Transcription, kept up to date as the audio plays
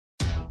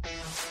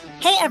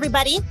Hey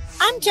everybody,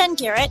 I'm Jen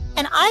Garrett,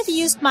 and I've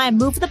used my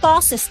Move the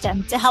Ball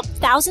system to help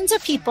thousands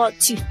of people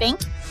to think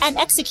and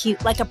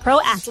execute like a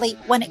pro athlete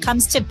when it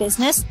comes to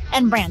business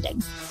and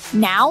branding.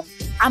 Now,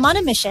 I'm on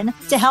a mission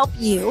to help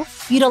you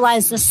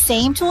utilize the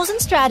same tools and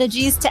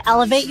strategies to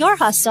elevate your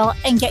hustle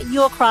and get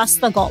you across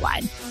the goal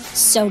line.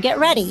 So get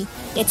ready.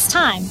 It's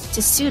time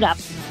to suit up,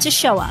 to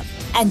show up,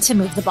 and to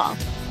move the ball.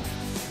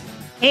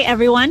 Hey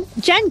everyone,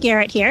 Jen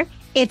Garrett here.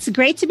 It's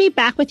great to be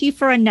back with you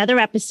for another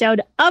episode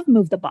of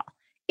Move the Ball.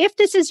 If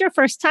this is your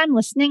first time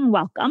listening,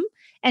 welcome.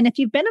 And if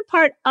you've been a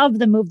part of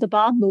the Move the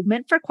Ball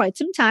movement for quite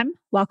some time,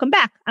 welcome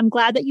back. I'm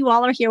glad that you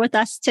all are here with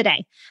us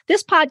today.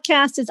 This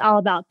podcast is all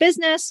about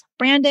business,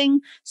 branding,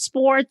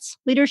 sports,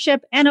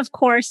 leadership, and of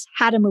course,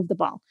 how to move the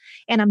ball.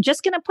 And I'm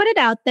just going to put it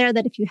out there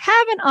that if you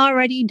haven't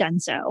already done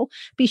so,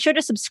 be sure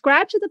to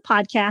subscribe to the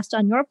podcast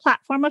on your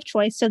platform of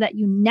choice so that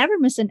you never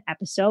miss an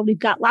episode. We've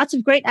got lots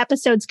of great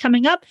episodes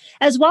coming up,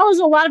 as well as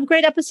a lot of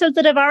great episodes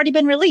that have already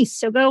been released.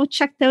 So go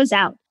check those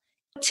out.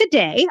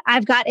 Today,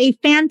 I've got a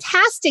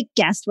fantastic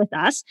guest with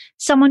us,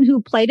 someone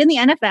who played in the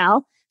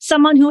NFL,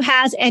 someone who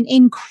has an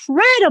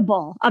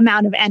incredible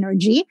amount of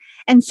energy,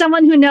 and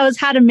someone who knows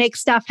how to make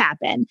stuff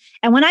happen.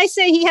 And when I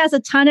say he has a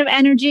ton of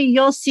energy,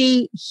 you'll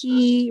see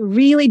he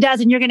really does,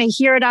 and you're going to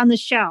hear it on the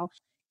show.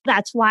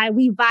 That's why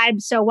we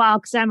vibe so well,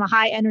 because I'm a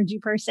high energy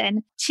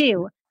person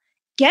too.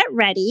 Get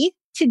ready.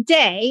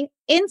 Today,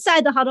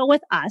 inside the huddle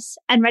with us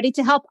and ready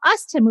to help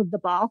us to move the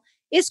ball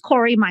is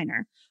Corey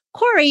Minor.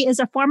 Corey is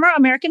a former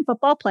American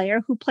football player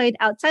who played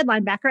outside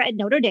linebacker at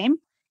Notre Dame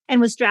and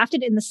was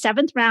drafted in the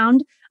 7th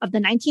round of the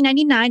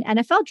 1999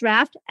 NFL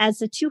Draft as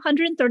the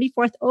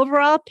 234th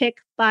overall pick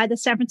by the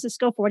San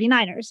Francisco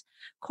 49ers.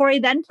 Corey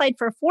then played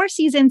for 4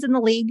 seasons in the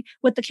league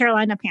with the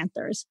Carolina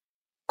Panthers.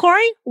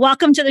 Corey,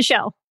 welcome to the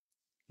show.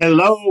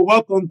 Hello,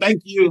 welcome.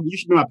 Thank you. You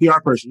should be my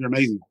PR person. You're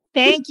amazing.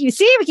 Thank you.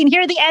 See, we can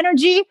hear the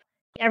energy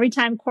every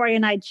time Corey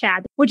and I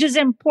chat, which is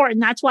important.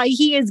 That's why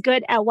he is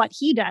good at what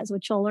he does,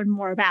 which you'll learn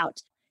more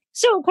about.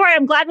 So, Corey,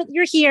 I'm glad that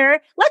you're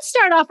here. Let's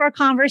start off our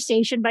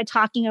conversation by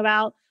talking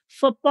about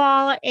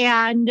football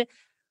and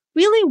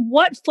really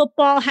what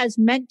football has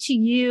meant to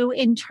you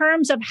in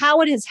terms of how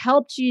it has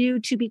helped you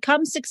to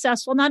become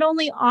successful, not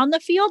only on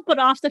the field, but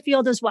off the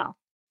field as well.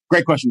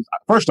 Great questions.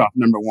 First off,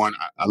 number one,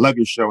 I love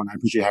your show and I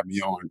appreciate having me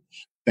on.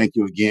 Thank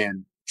you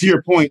again. To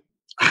your point,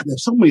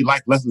 there's so many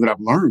life lessons that I've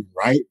learned,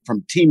 right?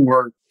 From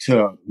teamwork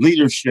to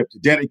leadership to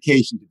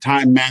dedication to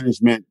time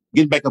management,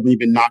 getting back up when you've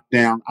been knocked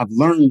down. I've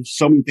learned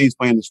so many things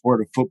playing the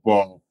sport of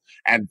football.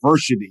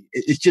 Adversity,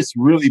 it's just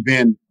really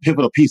been a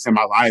pivotal piece in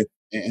my life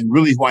and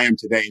really who I am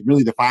today. It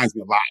really defines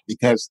me a lot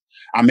because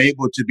I'm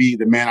able to be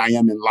the man I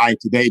am in life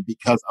today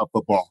because of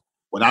football,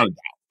 without a doubt.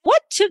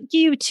 What took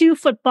you to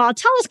football?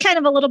 Tell us kind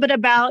of a little bit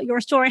about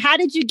your story. How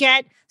did you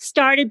get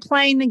started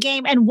playing the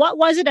game? And what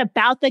was it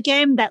about the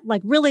game that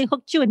really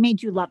hooked you and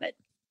made you love it?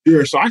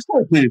 Sure. So I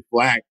started playing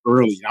flag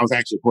early. I was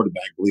actually a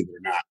quarterback, believe it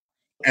or not.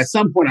 At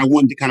some point, I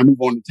wanted to kind of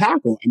move on to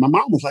tackle. And my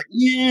mom was like,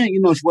 yeah,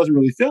 she wasn't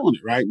really feeling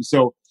it, right? And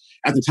so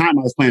at the time,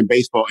 I was playing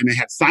baseball and they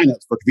had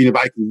signups for Covina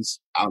Vikings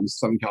out in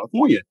Southern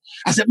California.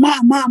 I said,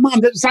 Mom,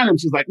 there's a sign up.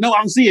 She's like, no, I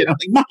don't see it. I'm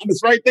like, Mom,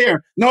 it's right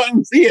there. No, I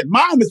don't see it.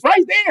 Mom, it's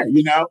right there,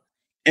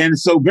 And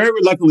so very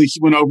reluctantly, she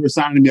went over,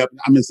 signing me up.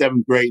 I'm in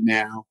 7th grade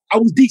now. I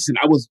was decent.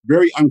 I was a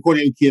very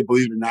uncoordinated kid,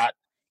 believe it or not.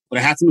 But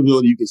I had some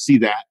ability. You could see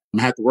that.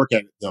 I had to work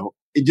at it, though.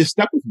 It just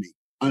stuck with me.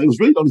 It was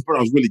really the only sport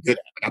I was really good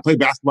at. I played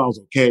basketball. I was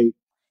okay.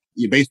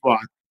 Baseball,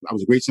 I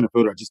was a great center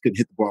fielder. I just couldn't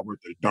hit the ball worth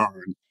a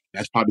darn.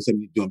 That's probably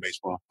something you do in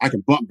baseball. I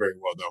can bunt very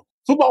well, though.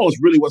 Football was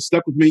really what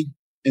stuck with me.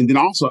 And then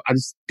also, I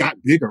just got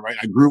bigger, right?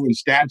 I grew in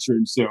stature.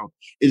 And so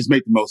it just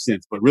made the most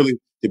sense. But really,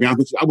 to be honest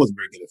with you, I wasn't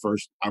very good at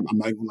first. I'm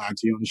not going to lie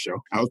to you on the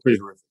show. I was pretty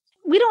horrific.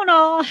 We don't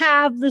all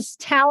have this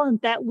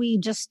talent that we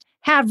just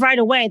have right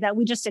away, that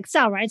we just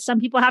excel, right? Some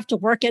people have to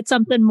work at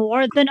something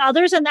more than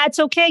others, and that's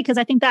okay, because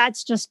I think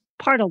that's just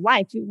part of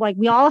life.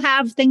 We all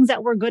have things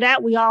that we're good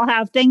at. We all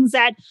have things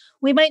that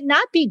we might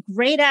not be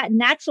great at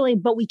naturally,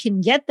 but we can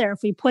get there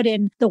if we put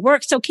in the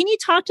work. So can you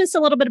talk to us a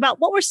little bit about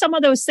what were some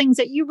of those things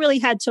that you really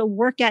had to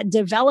work at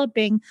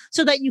developing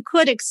so that you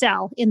could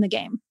excel in the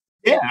game?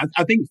 Yeah,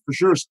 I think for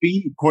sure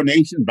speed,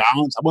 coordination,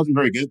 balance. I wasn't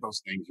very good at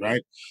those things,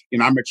 right?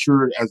 I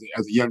matured as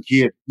a young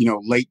kid,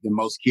 late than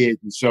most kids.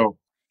 And so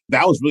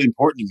that was really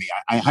important to me.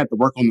 I had to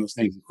work on those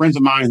things. And friends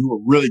of mine who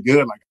were really good,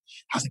 I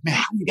was like, man,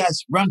 how do you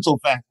guys run so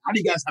fast? How do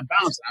you guys have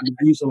balance? I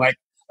used to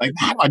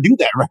how do I do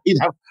that, right?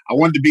 I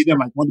wanted to be them,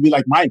 wanted to be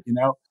like Mike,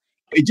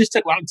 It just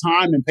took a lot of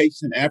time and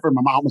patience and effort.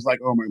 My mom was like,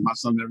 oh, my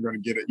son's never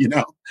going to get it,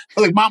 I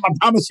was like, Mom, I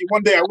promise you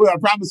one day I will. I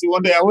promise you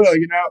one day I will,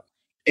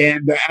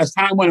 And as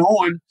time went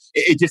on,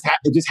 it just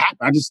happened.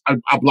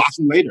 I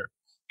blossomed later.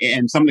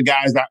 And some of the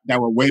guys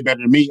that were way better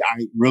than me,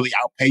 I really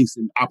outpaced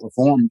and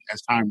outperformed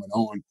as time went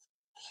on.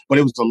 But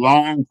it was a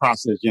long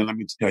process, let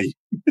me tell you.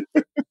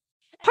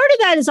 Part of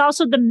that is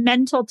also the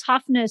mental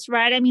toughness,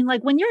 right? I mean,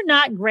 when you're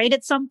not great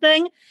at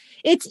something,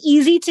 it's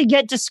easy to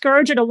get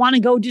discouraged or to want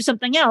to go do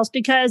something else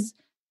because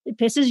it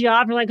pisses you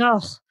off. You're like,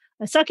 oh,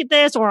 suck at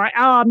this, or, oh,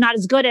 I'm not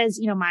as good as,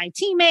 my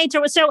teammates.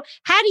 Or so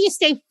how do you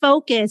stay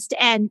focused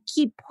and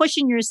keep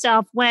pushing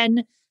yourself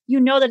when you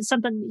know that it's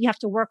something you have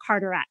to work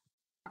harder at?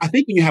 I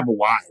think when you have a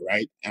why,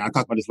 right? And I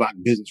talk about this a lot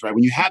in business, right?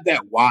 When you have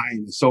that why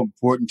and it's so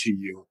important to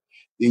you,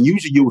 then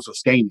usually you will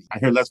sustain it. I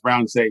hear Les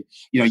Brown say,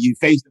 you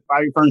face the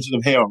fiery furnaces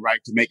of hell, right,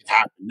 to make it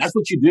happen. That's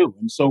what you do.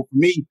 And so for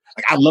me,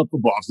 like, I love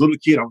football. As a little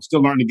kid, I was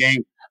still learning the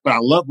game, but I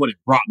love what it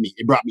brought me.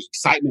 It brought me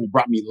excitement. It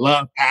brought me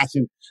love,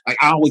 passion. Like,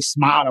 I always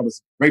smiled. I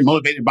was very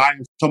motivated by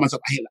it. I told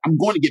myself, hey, I'm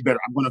going to get better.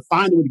 I'm going to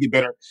find a way to get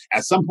better.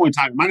 At some point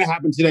in time, it might not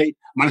happen today, it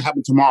might not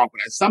happen tomorrow,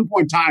 but at some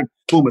point in time,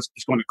 boom,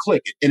 it's going to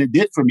click. And it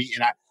did for me.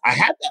 And I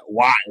had that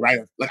why, right?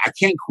 Like, I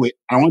can't quit.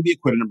 I don't want to be a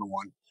quitter, number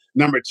one.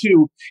 Number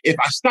two, if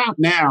I stop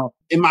now,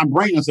 in my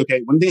brain, it's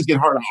okay. When things get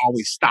hard, I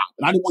always stop.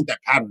 And I didn't want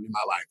that pattern in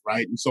my life,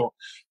 right? And so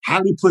how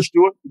do we push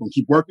through it? We're going to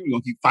keep working. We're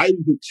going to keep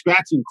fighting, keep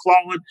scratching,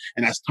 clawing.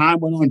 And as time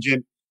went on,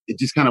 Jen, it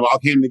just kind of all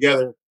came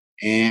together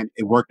and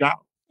it worked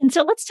out. And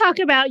so let's talk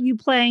about you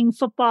playing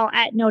football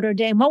at Notre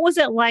Dame. What was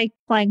it like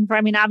playing for,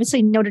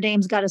 obviously Notre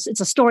Dame's it's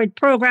a storied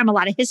program, a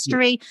lot of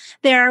history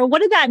there.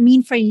 What did that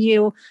mean for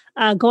you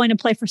going to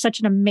play for such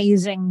an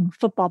amazing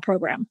football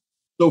program?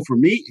 So for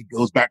me, it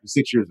goes back to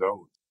 6 years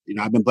old.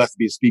 I've been blessed to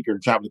be a speaker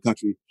and travel the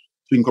country,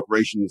 speaking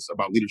corporations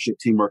about leadership,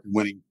 teamwork, and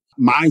winning.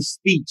 My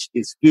speech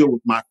is filled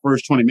with my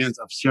first 20 minutes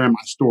of sharing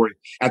my story.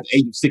 At the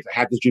age of 6, I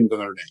had this dream to go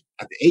to Notre Dame.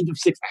 At the age of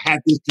 6, I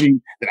had this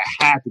dream that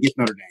I had to get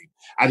to Notre Dame.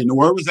 I didn't know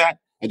where it was at.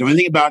 I didn't know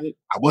anything about it.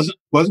 I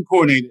wasn't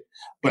coordinated,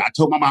 but I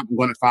told my mom I'm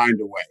going to find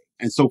a way.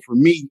 And so for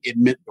me, it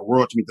meant the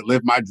world to me to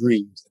live my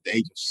dreams at the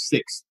age of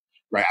 6,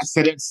 right? I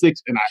said at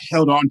 6 and I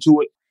held on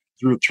to it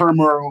through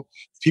turmoil,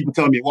 people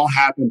telling me it won't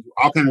happen, through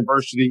all kind of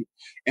adversity.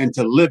 And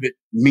to live it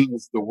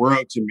means the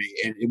world to me.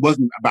 And it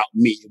wasn't about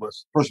me. It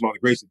was, first of all, the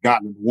grace of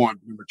God, number one.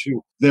 Number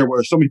two, there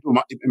were so many people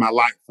in my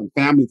life, from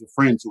family to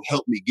friends, who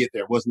helped me get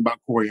there. It wasn't about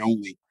Corey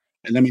only.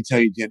 And let me tell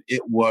you, Jen,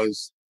 it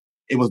was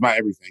my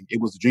everything.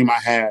 It was the dream I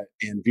had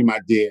and the dream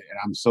I did. And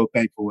I'm so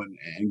thankful,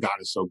 and God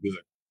is so good.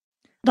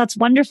 That's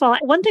wonderful.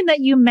 One thing that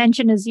you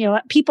mentioned is,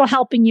 people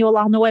helping you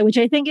along the way, which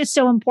I think is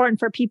so important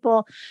for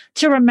people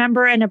to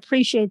remember and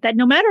appreciate, that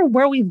no matter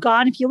where we've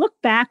gone, if you look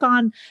back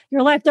on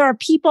your life, there are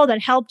people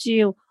that helped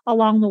you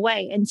along the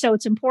way. And so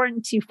it's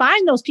important to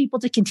find those people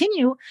to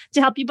continue to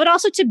help you, but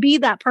also to be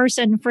that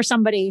person for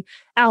somebody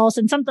else.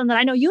 And something that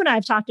I know you and I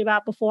have talked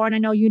about before, and I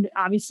know you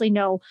obviously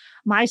know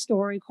my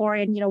story,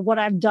 Corey, and what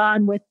I've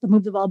done with the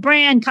Move the Ball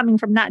brand, coming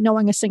from not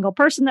knowing a single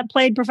person that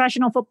played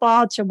professional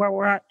football to where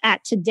we're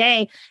at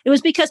today. It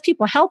was because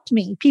people helped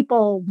me.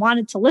 People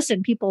wanted to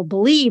listen. People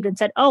believed and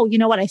said, oh, you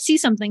know what? I see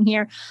something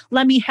here.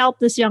 Let me help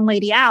this young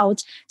lady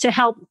out to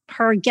help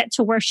her get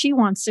to where she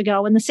wants to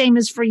go. And the same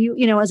is for you,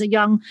 as a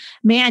young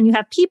man. You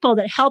have people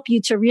that help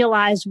you to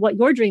realize what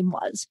your dream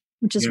was,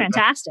 which is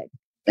fantastic.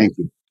 Thank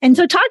you. And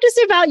so talk to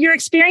us about your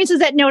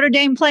experiences at Notre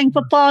Dame playing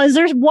football. Is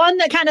there one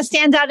that kind of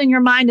stands out in your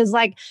mind as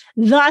like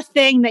the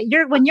thing that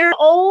when you're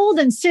old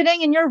and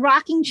sitting in your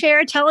rocking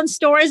chair telling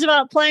stories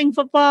about playing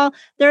football,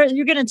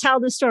 you're going to tell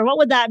this story? What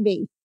would that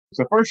be?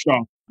 So first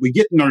off, we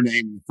get to Notre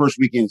Dame. The first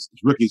weekend is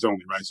rookies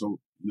only, right? So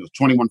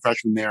 21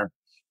 freshmen there,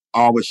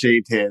 all with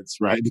shaved heads,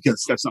 right?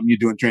 Because that's something you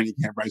do in training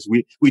camp, right? So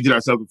we did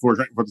ourselves before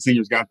the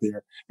seniors got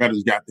there,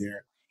 veterans got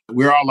there.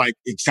 We're all like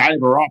excited,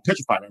 but we're all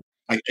petrified.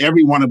 Like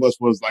every one of us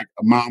was like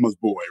a mama's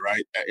boy,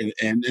 right?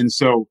 And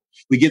so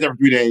we get there for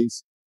 3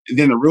 days, and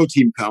then the real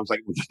team comes,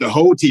 like the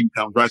whole team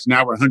comes, right? So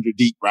now we're 100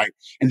 deep, right?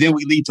 And then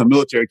we leave to a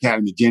military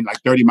academy, Jen,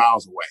 like 30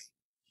 miles away.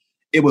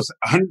 It was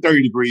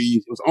 130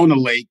 degrees. It was on the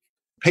lake,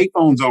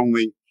 payphones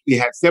only. We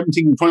had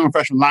 17, 21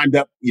 freshmen lined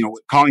up,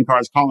 with calling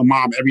cards, calling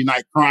mom every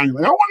night, crying,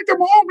 like, I want to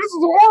come home. This is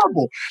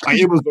horrible. Like,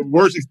 it was the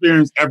worst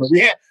experience ever.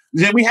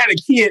 We had a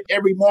kid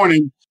every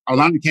morning.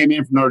 Orlando came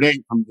in from Notre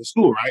Dame, from the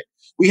school, right?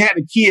 We had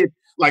a kid,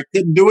 like,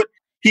 couldn't do it.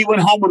 He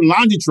went home in a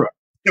laundry truck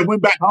and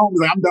went back home.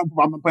 He's like, I'm done.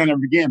 I'm not playing ever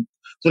again.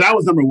 So that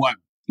was number one.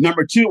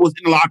 Number two was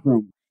in the locker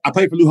room. I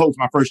played for Lou Holtz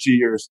my first 2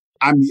 years.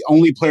 I'm the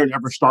only player to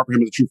ever start for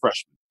him as a true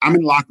freshman. I'm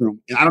in the locker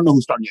room, and I don't know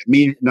who's starting yet.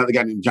 Me and another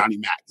guy named Johnny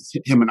Mack. It's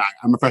him and I.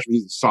 I'm a freshman.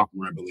 He's a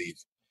sophomore, I believe.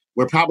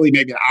 We're probably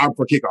maybe an hour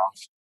before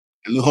kickoff.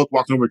 And Lou Holtz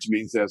walks over to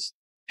me and says,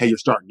 hey, you're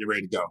starting. Get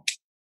ready to go.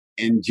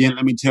 And Jen,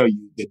 let me tell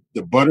you,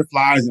 the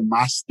butterflies in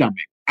my stomach.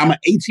 I'm an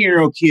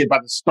 18-year-old kid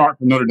about to start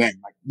for Notre Dame.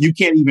 Like, you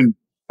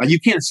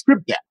can't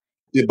script that.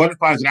 The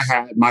butterflies that I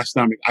had in my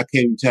stomach, I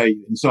can't even tell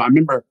you. And so I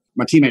remember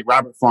my teammate,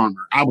 Robert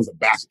Farmer. I was a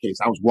basket case.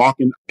 I was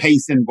walking,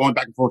 pacing, going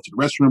back and forth to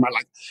the restroom.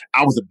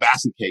 I was a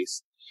basket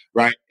case,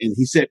 right? And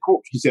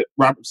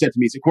Robert said to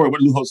me, Corey, what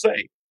did Lou Holtz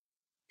say?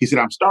 He said,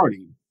 I'm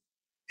starting.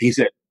 He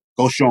said,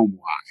 go show him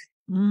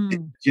why.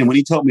 And when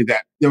he told me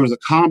that, there was a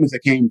calmness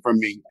that came from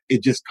me.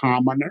 It just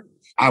calmed my nerves.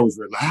 I was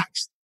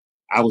relaxed.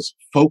 I was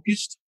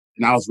focused,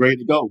 and I was ready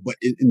to go. But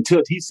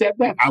until he said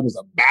that, I was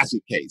a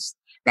basket case.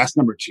 That's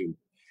number two.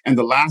 And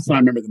the last one I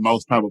remember the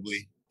most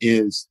probably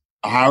is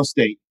Ohio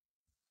State,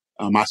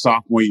 my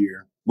sophomore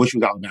year, which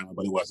was Alabama,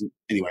 but it wasn't.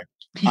 Anyway,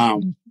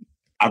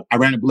 I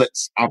ran a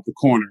blitz off the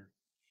corner,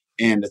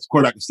 and the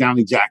quarterback was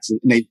Stanley Jackson,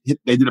 and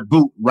they did a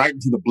boot right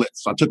into the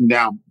blitz. So I took him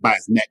down by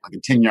his neck, like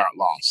a 10-yard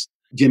loss.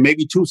 Then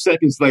maybe 2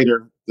 seconds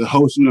later, the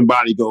whole student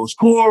body goes,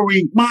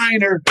 Corey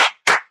Minor,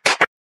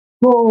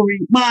 Corey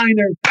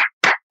Minor.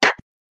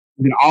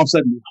 And then all of a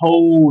sudden, the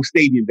whole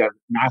stadium does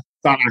it. And I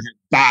thought I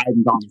had died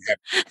and gone to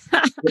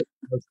heaven. It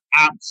was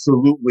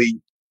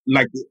absolutely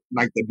like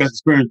the best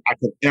experience I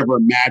could ever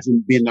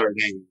imagine being Notre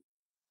Dame.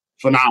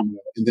 Phenomenal.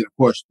 And then, of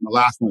course, my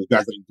last one was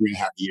graduating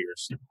 3.5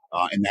 years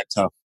in that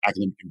tough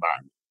academic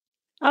environment.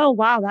 Oh,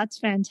 wow. That's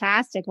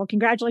fantastic. Well,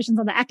 congratulations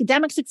on the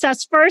academic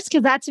success first,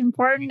 because that's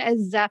important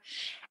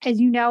as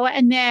you know.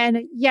 And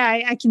then,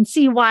 yeah, I can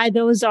see why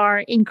those are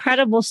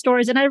incredible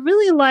stories. And I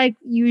really like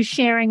you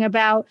sharing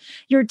about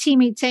your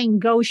teammate saying,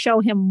 go show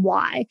him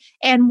why.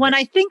 And when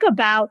I think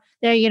about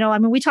there,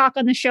 we talk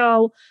on the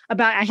show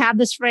about, I have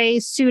this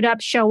phrase, suit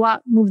up, show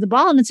up, move the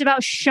ball. And it's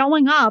about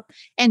showing up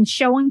and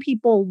showing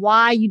people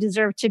why you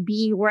deserve to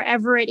be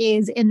wherever it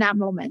is in that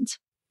moment.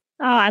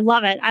 Oh, I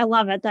love it. I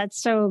love it.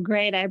 That's so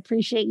great. I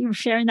appreciate you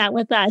sharing that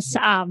with us.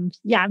 I'm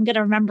going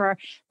to remember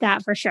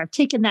that for sure. I've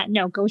taken that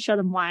note. Go show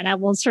them why. And I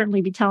will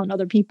certainly be telling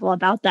other people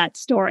about that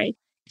story.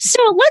 So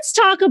let's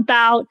talk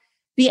about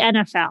the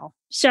NFL.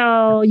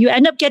 So you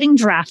end up getting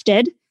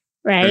drafted,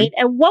 right?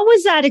 Mm-hmm. And what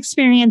was that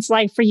experience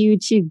like for you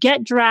to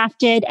get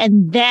drafted?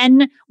 And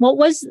then what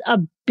was a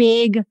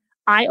big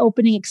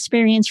eye-opening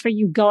experience for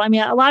you go? I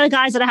mean, a lot of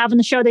guys that I have on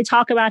the show, they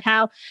talk about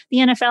how the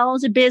NFL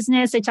is a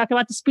business. They talk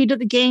about the speed of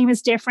the game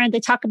is different.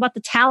 They talk about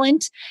the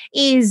talent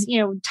is,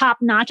 top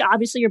notch.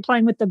 Obviously, you're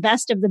playing with the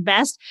best of the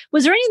best.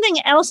 Was there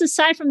anything else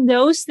aside from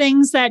those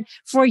things that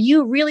for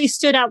you really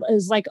stood out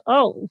as like,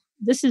 oh,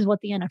 this is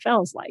what the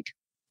NFL is like?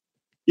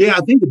 Yeah,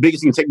 I think the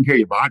biggest thing is taking care of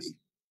your body.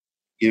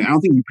 I don't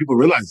think people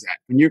realize that.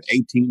 When you're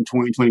 18,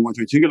 20, 21,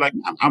 22, you're like,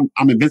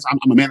 I'm invincible.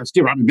 I'm a man of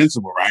steel. I'm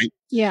invincible, right?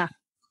 Yeah.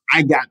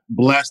 I got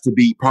blessed to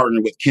be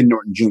partnered with Ken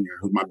Norton Jr.,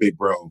 who's my big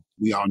bro.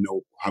 We all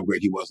know how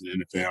great he was in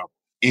the NFL.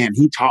 And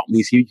he taught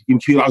me, he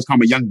always called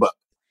me Young Buck.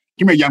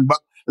 Come here, Young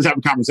Buck. Let's have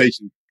a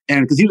conversation.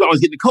 And because he was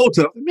always getting the cold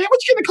tub. Man, what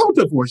you getting the cold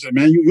tub for? I said,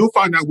 man, you'll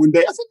find out one day.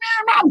 I said,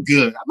 man, I'm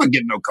good. I'm not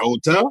getting no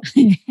cold tub.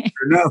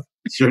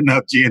 Sure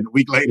enough, Jen, a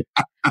week later,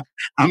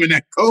 I'm in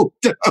that cold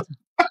tub.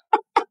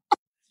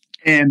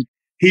 And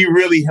he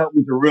really helped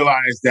me to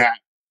realize that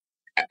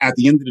at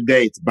the end of the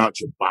day, it's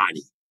about your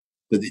body.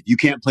 That if you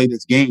can't play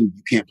this game,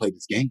 you can't play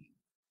this game.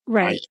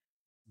 Right.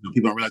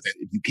 People don't realize that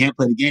if you can't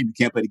play the game, you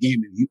can't play the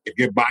game. If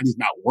your body's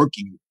not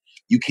working,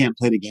 you can't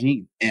play the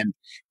game. And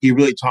he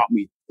really taught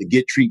me to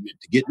get treatment,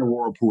 to get in the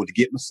whirlpool, to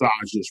get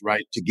massages,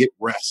 right? To get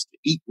rest, to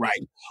eat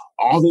right.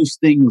 All those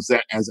things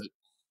that as a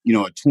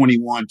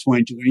 21,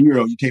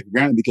 22-year-old, you take for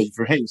granted because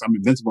you're, hey, I'm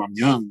invincible, I'm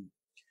young.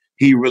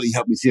 He really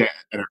helped me see that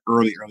at an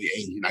early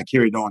age. And I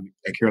carried on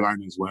at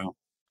Carolina as well.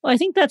 Well, I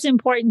think that's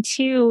important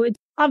too.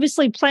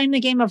 Obviously, playing the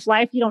game of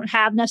life, you don't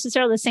have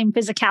necessarily the same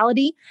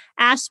physicality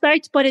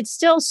aspect, but it's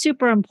still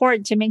super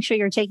important to make sure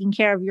you're taking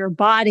care of your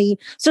body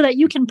so that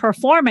you can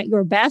perform at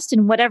your best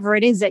in whatever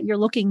it is that you're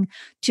looking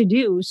to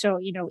do. So,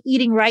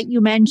 eating right,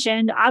 you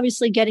mentioned,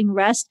 obviously getting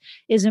rest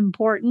is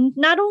important.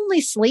 Not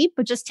only sleep,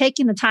 but just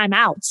taking the time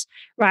out,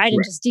 right?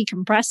 And just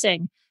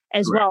decompressing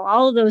as well.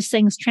 All of those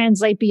things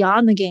translate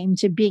beyond the game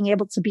to being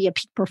able to be a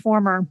peak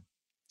performer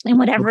in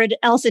whatever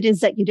else it is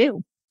that you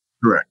do.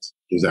 Correct.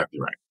 Exactly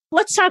right.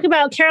 Let's talk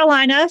about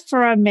Carolina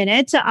for a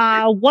minute. So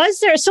one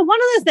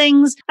of the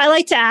things I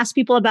like to ask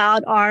people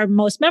about are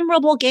most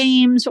memorable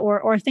games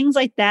or things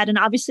like that. And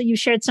obviously you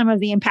shared some of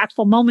the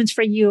impactful moments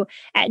for you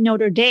at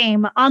Notre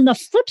Dame. On the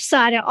flip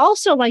side, I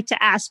also like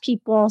to ask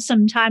people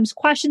sometimes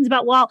questions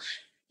about,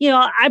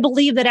 I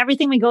believe that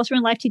everything we go through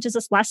in life teaches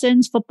us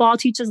lessons. Football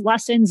teaches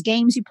lessons,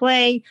 games you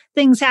play,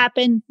 things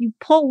happen, you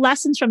pull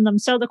lessons from them.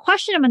 So the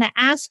question I'm going to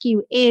ask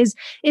you is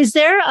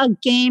there a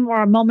game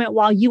or a moment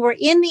while you were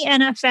in the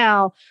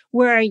NFL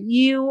where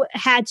you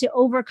had to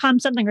overcome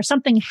something or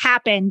something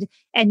happened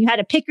and you had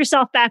to pick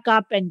yourself back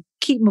up and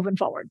keep moving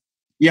forward?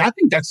 Yeah, I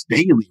think that's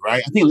daily,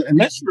 right? I think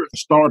unless you're a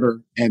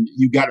starter and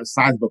you got a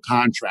sizable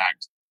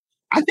contract,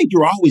 I think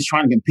you're always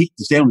trying to compete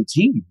to stay on the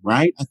team,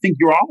 right? I think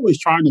you're always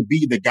trying to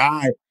be the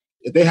guy.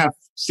 If they have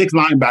 6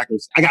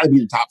 linebackers, I got to be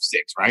in the top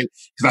 6, right?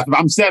 Because if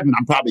I'm 7,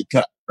 I'm probably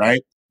cut,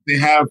 right? If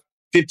they have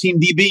 15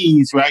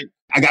 DBs, right?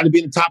 I got to be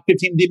in the top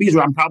 15 DBs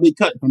or I'm probably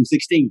cut if I'm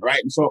 16, right?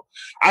 And so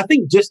I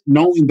think just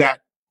knowing that,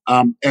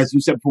 as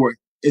you said before,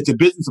 it's a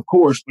business, of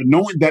course, but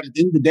knowing that at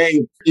the end of the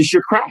day, it's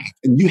your craft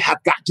and you have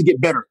got to get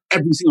better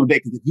every single day.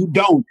 Because if you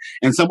don't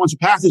and someone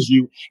surpasses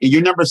you and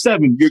you're number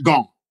 7, you're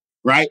gone,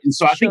 right? And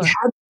so I think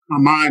having my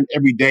mind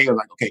every day of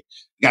like, okay,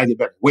 got to get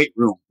better. Weight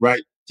room,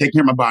 right? Take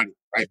care of my body,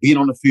 right? Being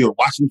on the field,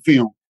 watching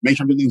film, make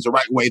sure I'm doing things the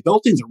right way.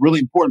 Those things are really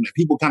important that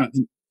people kind of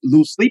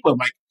lose sleep of.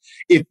 Like,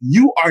 if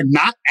you are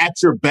not at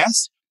your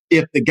best,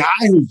 if the guy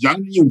who's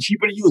younger than you and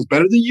cheaper than you is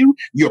better than you,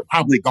 you're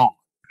probably gone.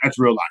 That's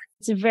real life.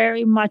 It's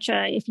very much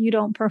if you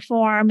don't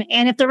perform.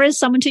 And if there is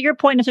someone, to your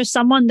point, if there's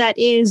someone that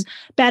is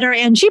better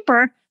and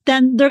cheaper,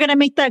 then they're going to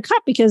make that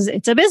cut because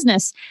it's a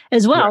business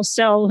as well. Right.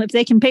 So if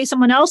they can pay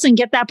someone else and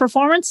get that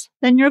performance,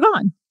 then you're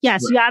gone.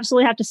 Yes, Right. you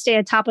absolutely have to stay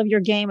at top of your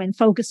game and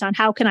focus on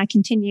how can I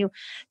continue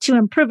to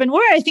improve. And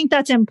where I think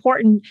that's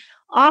important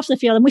off the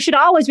field, and we should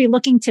always be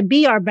looking to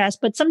be our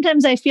best, but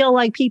sometimes I feel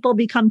like people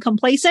become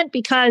complacent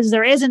because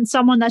there isn't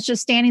someone that's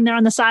just standing there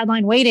on the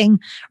sideline waiting,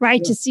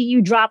 right, Yeah. to see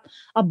you drop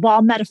a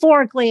ball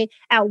metaphorically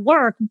at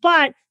work.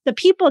 But the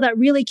people that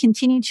really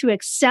continue to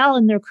excel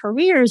in their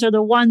careers are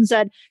the ones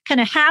that kind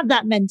of have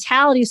that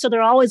mentality. So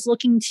they're always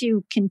looking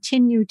to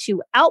continue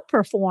to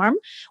outperform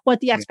what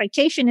the Yeah.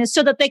 expectation is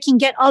so that they can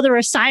get other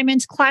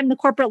assignments, climb the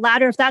corporate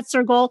ladder if that's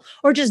their goal,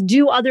 or just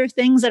do other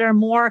things that are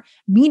more Sure.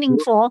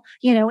 meaningful,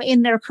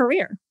 in their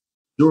career.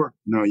 Sure.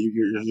 No,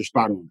 you're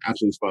spot on.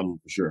 Absolutely spot on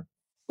for sure.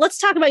 Let's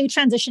talk about you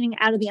transitioning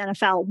out of the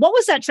NFL. What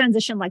was that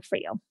transition like for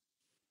you?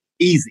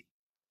 Easy,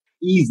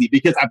 easy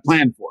because I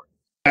planned for it.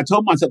 I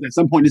told myself that at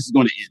some point this is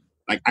going to end.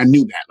 Like I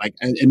knew that. Like,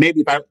 and maybe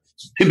if I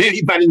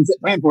didn't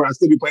plan for it, I'd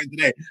still be playing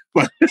today.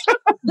 But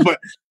but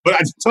but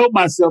I told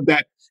myself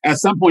that at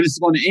some point this is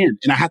going to end,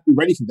 and I have to be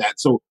ready for that.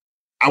 So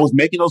I was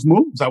making those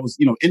moves. I was,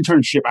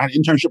 internship. I had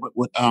an internship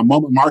with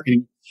Moment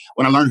Marketing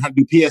when I learned how to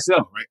do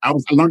PSL. Right, I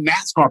learned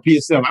NASCAR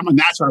PSL. I'm a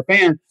NASCAR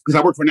fan because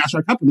I worked for a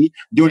NASCAR company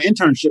doing an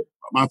internship.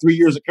 My 4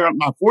 years at Carolina,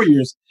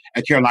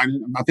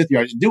 my fifth year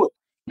I didn't do it,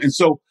 and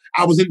so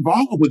I was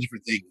involved with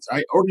different things,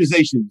 right?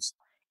 Organizations,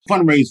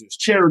 fundraisers,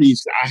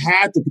 charities. I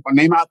had to put my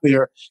name out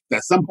there.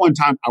 At some point in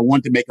time, I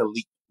wanted to make a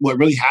leap. What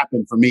really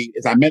happened for me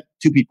is I met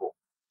two people.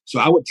 So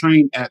I would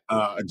train at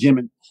a gym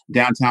in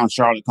downtown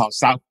Charlotte called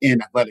South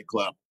End Athletic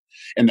Club.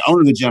 And the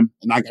owner of the gym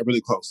and I got really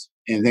close.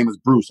 And his name was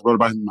Bruce. I wrote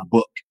about him in my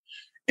book.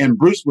 And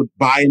Bruce would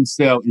buy and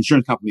sell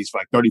insurance companies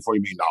for like $30-40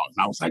 million.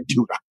 And I was like,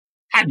 dude,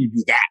 how do you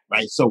do that?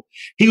 Right. So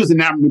he was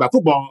enamored with me about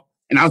football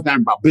and I was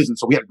enamored about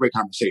business. So we had a great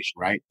conversation,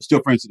 right?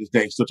 Still friends to this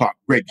day, still talk,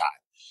 great guy.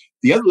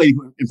 The other lady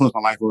who influenced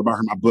my life, wrote about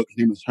her in my book.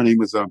 Her name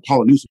was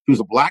Paula Newsom. She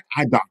was a black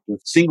eye doctor,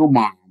 single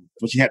mom.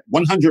 So she had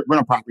 100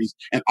 rental properties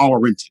and all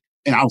were rented.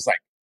 And I was like,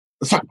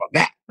 let's talk about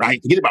that,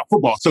 right? Forget about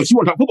football. So she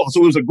wanted to talk football.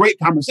 So it was a great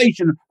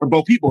conversation for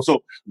both people. So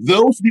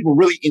those people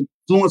really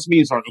influenced me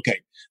and started, okay,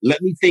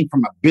 let me think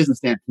from a business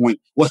standpoint,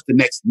 what's the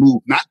next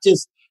move? Not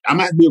just, I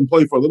might be an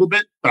employee for a little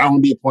bit, but I want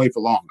to be an employee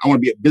for long. I want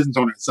to be a business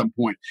owner at some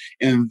point.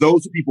 And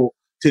those people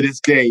to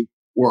this day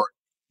were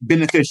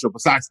beneficial,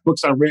 besides the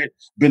books I read,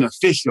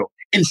 beneficial,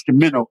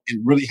 instrumental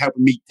in really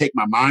helping me take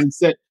my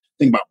mindset,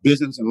 think about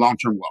business and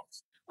long-term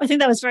wealth. I think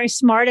that was very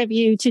smart of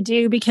you to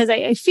do because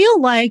I feel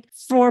like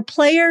for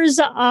players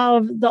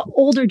of the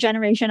older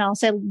generation, I'll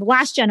say the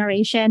last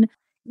generation,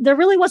 there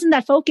really wasn't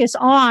that focus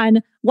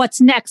on what's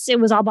next. It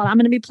was all about, I'm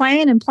going to be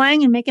playing and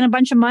making a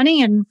bunch of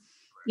money. And,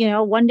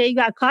 one day you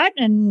got cut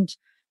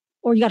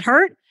or you got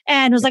hurt.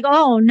 And it was like,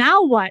 oh,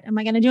 now what am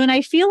I going to do? And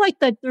I feel like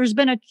that there's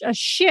been a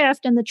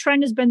shift and the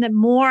trend has been that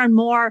more and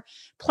more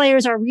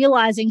players are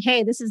realizing,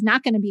 hey, this is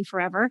not going to be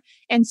forever.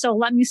 And so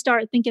let me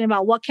start thinking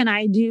about what can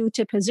I do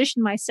to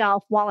position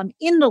myself while I'm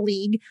in the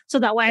league so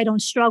that way I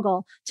don't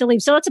struggle to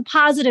leave. So that's a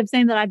positive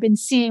thing that I've been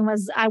seeing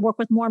as I work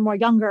with more and more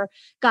younger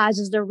guys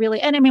is they're really,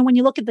 and I mean, when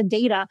you look at the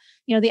data,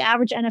 the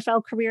average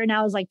NFL career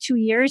now is like 2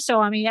 years. So,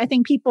 I mean, I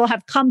think people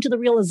have come to the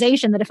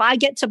realization that if I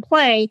get to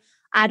play,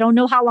 I don't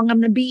know how long I'm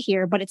going to be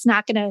here, but it's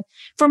not going to,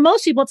 for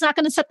most people, it's not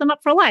going to set them up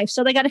for life.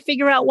 So they got to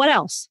figure out what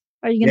else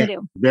are you going to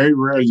do. Very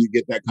rarely you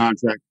get that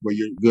contract where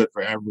you're good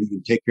forever. You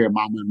can take care of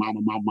mama,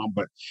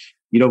 but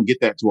you don't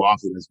get that too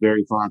often. It's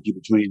very far and few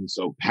between. And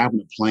so having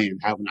a plan,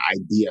 having an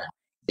idea,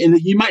 and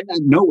you might not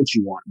know what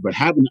you want, but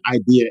having an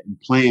idea and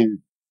plan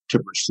to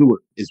pursue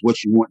it is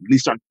what you want. At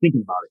least start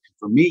thinking about it. And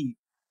for me,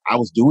 I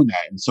was doing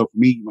that. And so for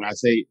me, when I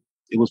say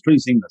it was pretty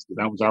seamless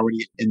because I was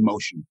already in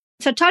motion.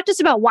 So talk to us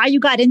about why you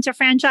got into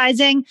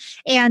franchising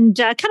and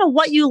kind of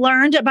what you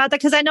learned about that.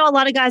 Because I know a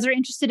lot of guys are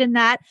interested in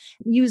that,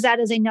 use that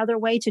as another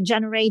way to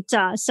generate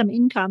some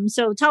income.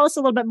 So tell us a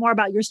little bit more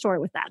about your story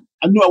with that.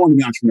 I knew I wanted to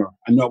be an entrepreneur.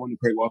 I knew I wanted to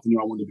create wealth. I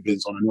knew I wanted to be a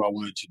business owner. I knew I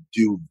wanted to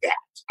do that.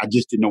 I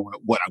just didn't know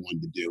what I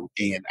wanted to do.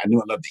 And I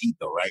knew I loved to eat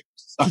though, right?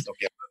 So, okay,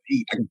 I love to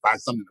eat. I can find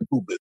something in the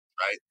food business,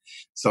 right?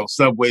 So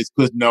Subway's,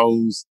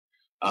 Quiznos,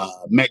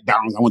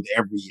 McDonald's. I went to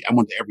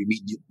every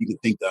meeting you can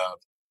think of.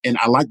 And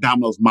I like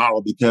Domino's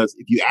model because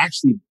if you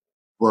actually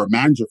were a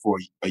manager for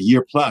a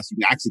year plus, you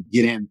can actually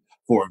get in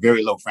for a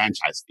very low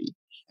franchise fee.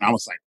 And I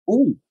was like,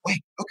 oh,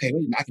 wait, I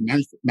can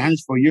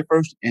manage for a year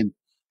first and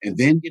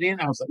then get in.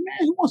 I was like,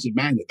 man, who wants to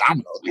manage a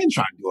Domino's? I ain't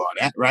trying to do all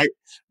that, right?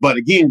 But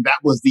again, that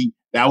was the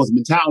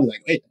mentality.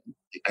 Like, wait,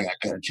 I got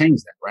to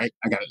change that, right?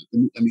 I got to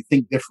let me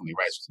think differently,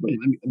 right? So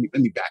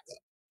let me back up.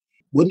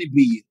 Wouldn't it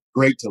be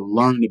great to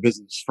learn the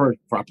business first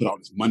before I put all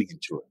this money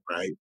into it,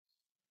 right?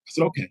 I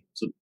said, okay,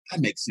 so that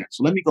makes sense.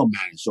 So let me go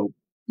manage. So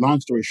long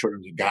story short, there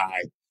was a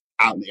guy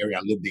out in the area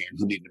I lived in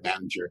who needed a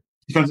manager.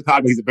 He's from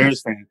Chicago. He's a Bears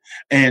fan.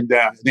 And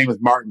his name was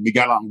Martin. We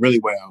got along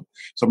really well.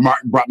 So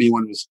Martin brought me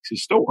one of his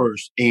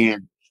stores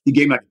and he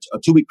gave me like a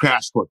 2-week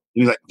crash course.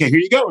 He was like, okay, here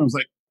you go. And I was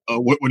like,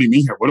 what do you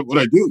mean here? What do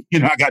I do?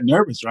 I got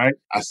nervous, right?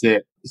 I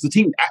said, it's a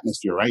team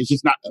atmosphere, right?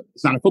 It's not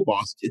a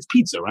football. It's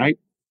pizza, right?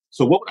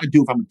 So what would I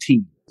do if I'm a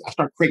team? I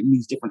start creating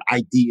these different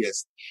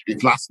ideas and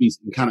philosophies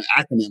and kind of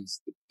acronyms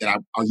that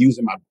I'll use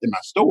in my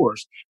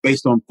stores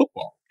based on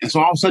football. And so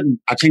all of a sudden,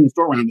 I changed the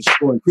store around. The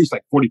store increased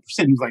like 40%.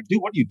 He was like,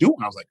 dude, what are you doing?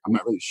 I was like, I'm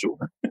not really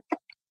sure.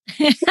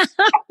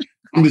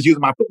 I'm just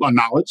using my football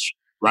knowledge,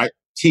 right?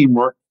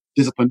 Teamwork,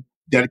 discipline,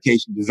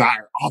 dedication,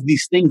 desire, all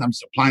these things I'm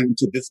just applying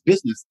to this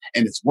business,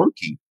 and it's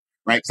working,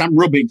 right? Because I'm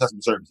real big in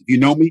customer service. If you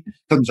know me,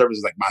 customer service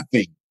is like my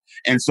thing.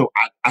 And so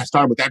I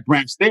started with that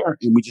branch there,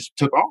 and we just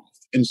took off.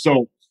 And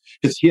so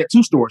he had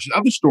 2 stores. His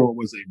other store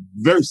was a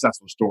very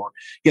successful store.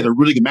 He had a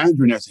really good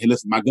manager in there. Said, hey,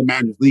 listen, my good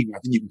manager's leaving. I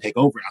think you can take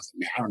over. And I said,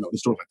 man, I don't know.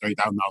 This store's like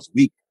 $30,000 a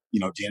week.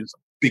 Jen, it's a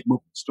big move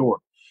in the store.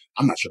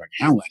 I'm not sure I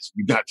can handle that. So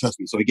you got to trust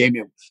me. So he gave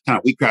me a kind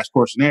of weak crash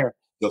course in there.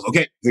 He goes,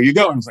 okay, here you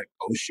go. And I was like,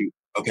 oh, shoot.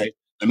 Okay,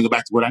 let me go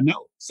back to what I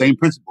know. Same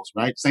principles,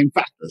 right? Same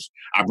factors.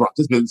 I brought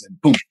this business and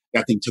boom,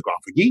 that thing took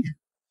off again.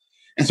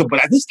 And so,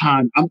 but at this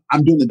time,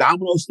 I'm doing the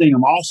Domino's thing.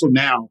 I'm also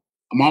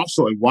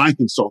a wine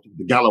consultant with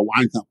the Gallo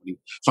Wine Company.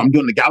 So I'm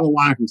doing the Gallo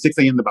wine from 6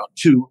 a.m. to about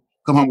 2,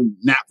 come home and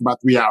nap for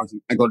about 3 hours,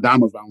 and I go to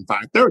Domino's around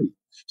 5:30.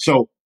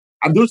 So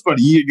I'm doing this for a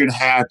year and a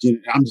half, and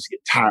I'm just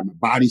getting tired. My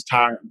body's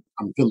tired.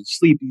 I'm feeling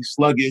sleepy,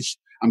 sluggish.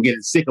 I'm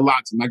getting sick a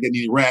lot, so I'm not getting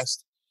any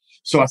rest.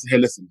 So I said, hey,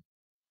 listen,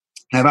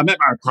 have I met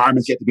my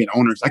requirements yet to be an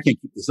owner? So I can't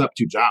keep this up.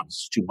 2 jobs.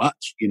 It's too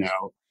much,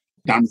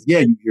 Domino's,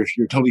 yeah,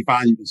 you're totally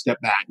fine. You can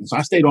step back. And so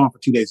I stayed on for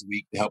 2 days a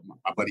week to help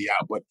my buddy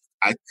out, but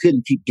I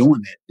couldn't keep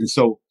doing it. And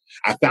so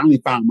I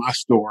finally found my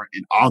store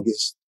in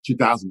August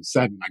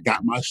 2007. I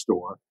got my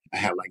store. I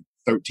had like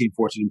 13,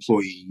 14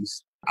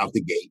 employees out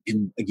the gate.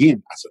 And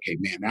again, I said, okay,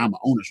 man, now I'm an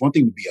owner. It's one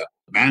thing to be a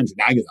manager.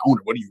 Now you're the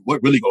owner.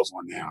 What really goes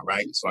on now,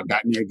 right? So I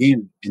got in there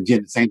again, and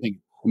then the same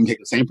thing. I'm going to take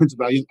the same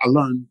principle I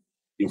learned,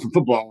 from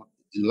football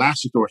in the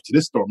last 2 stores to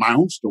this store, my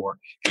own store,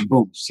 and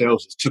boom,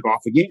 sales just took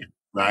off again,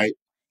 right?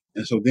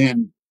 And so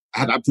then I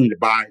had the opportunity to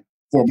buy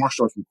 4 more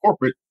stores from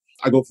corporate.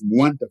 I go from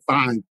 1 to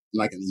 5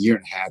 like in a year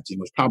and a half. It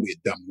was probably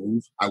a dumb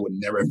move. I would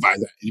never advise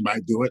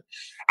anybody to do it.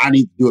 I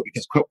need to do it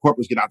because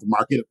corporates get out the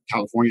market of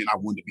California, and I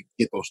wanted to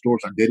get those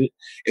stores. I did it.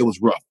 It was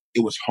rough.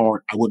 It was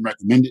hard. I wouldn't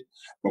recommend it,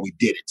 but we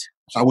did it.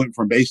 So I went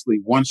from basically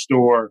 1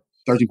 store,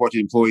 13,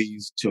 14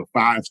 employees to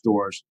 5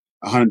 stores,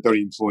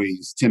 130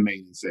 employees, 10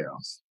 million in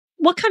sales.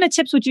 What kind of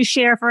tips would you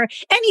share for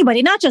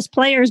anybody, not just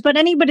players, but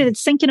anybody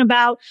that's thinking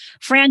about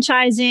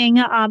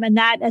franchising and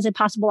that as a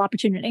possible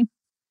opportunity?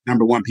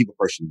 Number 1, people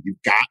person.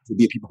 You've got to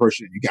be a people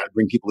person. You got to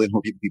bring people in who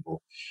are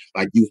people.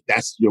 Like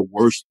that's your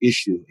worst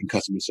issue in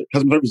customer service.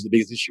 Customer service is the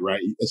biggest issue, right?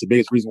 It's the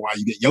biggest reason why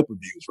you get Yelp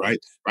reviews, right?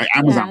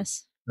 Amazon,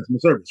 yes. Customer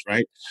service,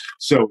 right?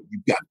 So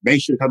you've got to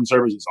make sure customer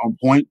service is on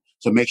point.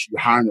 So make sure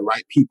you're hiring the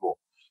right people.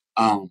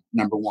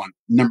 Number 1.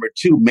 Number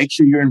 2, make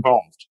sure you're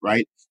involved,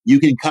 right? You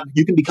can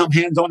become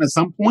hands-on at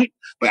some point,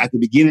 but at the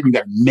beginning, you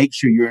got to make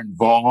sure you're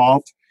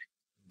involved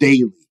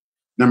daily.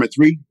 Number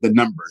 3, the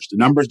numbers. The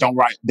numbers don't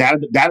lie. Data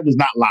does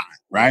not lie,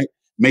 right?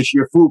 Make sure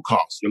your food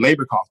costs, your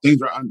labor costs, things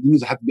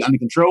have to be under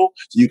control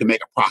so you can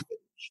make a profit.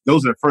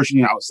 Those are the first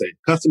things I would say.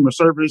 Customer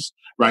service,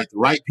 right? The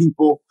right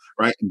people,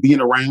 right? And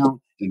being around,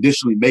 and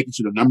additionally making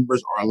sure the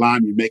numbers are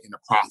aligned, you're making a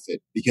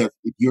profit. Because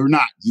if you're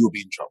not, you'll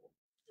be in trouble.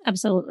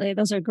 Absolutely.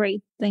 Those are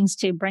great things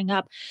to bring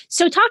up.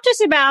 So talk to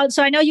us about,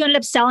 so I know you ended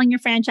up selling your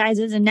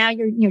franchises and now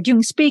you're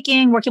doing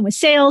speaking, working with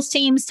sales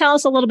teams. Tell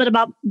us a little bit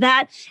about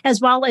that as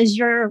well as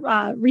your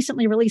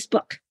recently released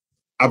book.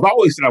 I've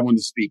always said I wanted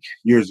to speak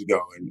years ago.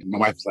 And my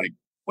wife was like,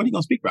 what are you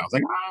going to speak about? I was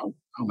like, I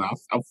don't know.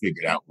 I'll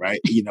figure it out. Right.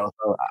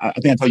 So I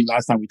think I told you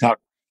last time we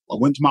talked, I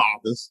went to my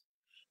office.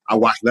 I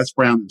watched Les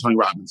Brown and Tony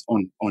Robbins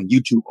on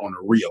YouTube on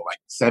a reel, like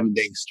 7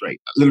 days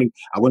straight. Literally,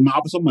 I went to my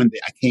office on Monday.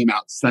 I came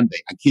out Sunday.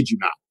 I kid you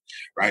not.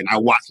 Right. And I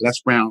watched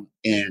Les Brown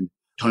and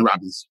Tony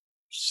Robbins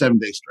 7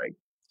 days straight.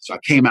 So I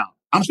came out.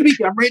 I'm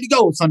speaking. I'm ready to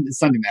go. It's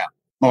Sunday now.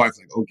 My wife's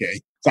like, okay.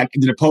 So I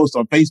did a post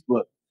on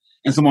Facebook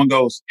and someone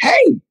goes,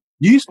 hey,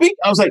 do you speak?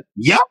 I was like,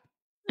 yep.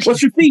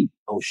 What's your fee?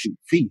 Oh, shoot.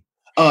 Fee.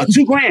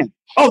 $2,000.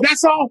 Oh,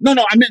 that's all? No,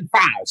 I meant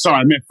 5. Sorry,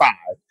 I meant 5.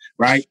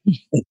 Right.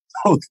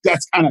 So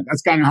that's kind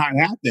of how it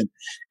happened.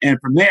 And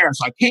from there,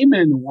 so I came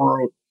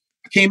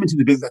into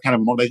the business, kind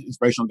of a motivational,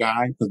 inspirational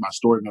guy because my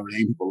story and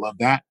everything, people love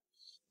that.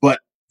 But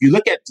if you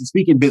look at the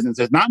speaking business,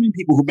 there's not many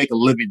people who make a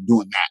living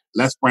doing that.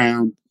 Les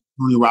Brown,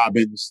 Tony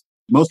Robbins,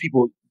 most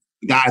people,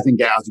 guys and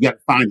gals, you got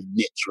to find a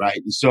niche, right?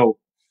 And so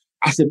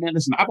I said, man,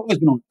 listen, I've always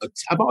been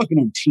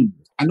on teams.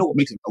 I know what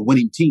makes a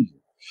winning team.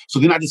 So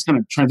then I just kind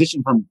of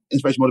transitioned from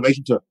inspiration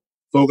motivation to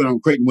focusing on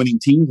creating winning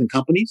teams and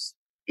companies.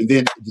 And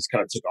then it just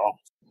kind of took off.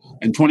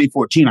 In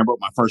 2014, I wrote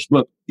my first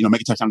book,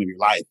 Make a Touchdown of Your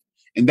Life.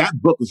 And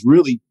that book was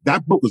really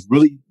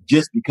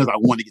just because I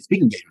wanted to get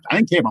speaking engagements. I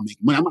didn't care about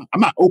making money. I'm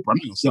not Oprah. I'm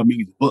not going to sell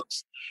millions of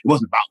books. It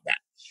wasn't about that.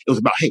 It was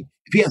about, hey,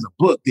 if he has a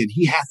book, then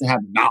he has to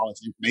have the knowledge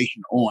and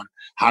information on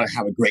how to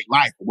have a great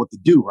life or what to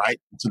do, right?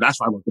 So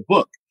that's why I wrote the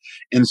book.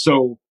 And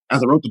so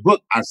as I wrote the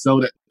book, I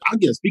sold it. I'll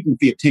get a speaking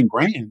fee of $10,000.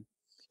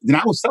 Then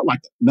I would sell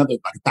like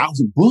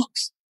 1,000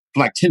 books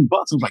for like $10. I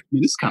was like,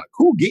 man, this is kind of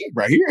cool gig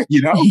right here,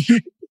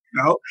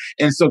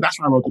 And so that's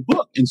why I wrote the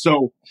book. And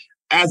so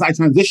as I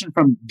transitioned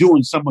from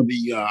doing some of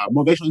the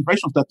motivational,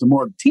 inspirational stuff to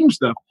more team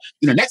stuff,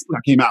 the next book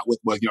I came out with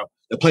was,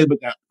 the playbook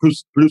that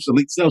produced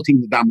elite sales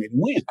teams that dominate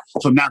and win.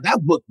 So now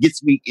that book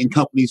gets me in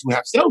companies who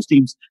have sales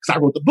teams because I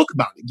wrote the book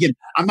about it. Again,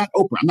 I'm not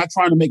Oprah. I'm not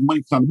trying to make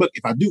money from the book.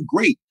 If I do,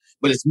 great.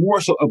 But it's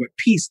more so of a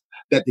piece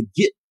that to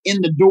get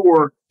in the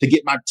door to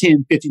get my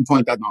 $10,000,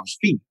 $15,000, $20,000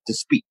 fee to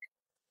speak.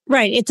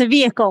 Right. It's a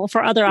vehicle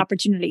for other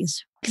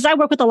opportunities. Because I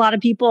work with a lot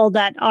of people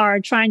that are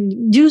trying to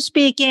do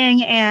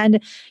speaking. And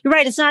you're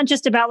right. It's not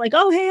just about like,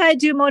 oh, hey, I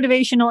do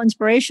motivational,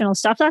 inspirational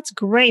stuff. That's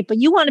great. But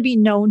you want to be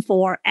known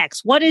for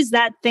X. What is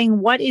that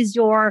thing? What is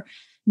your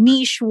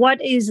niche?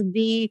 What is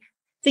the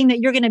thing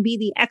that you're going to be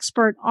the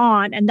expert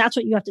on? And that's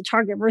what you have to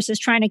target versus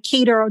trying to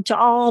cater to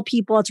all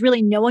people. It's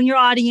really knowing your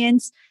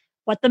audience,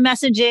 what the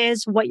message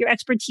is, what your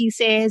expertise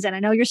is. And I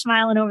know you're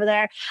smiling over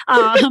there.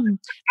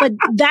 But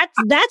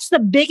that's the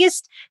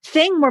biggest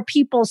thing where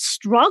people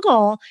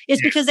struggle is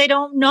because they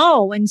don't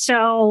know. And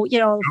so,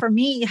 for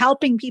me,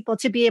 helping people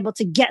to be able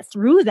to get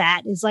through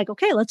that is like,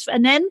 okay,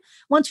 and then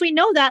once we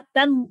know that,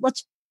 then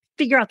let's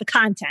figure out the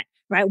content,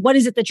 right? What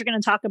is it that you're going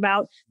to talk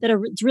about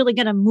it's really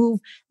going to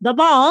move the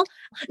ball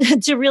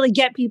to really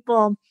get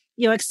people,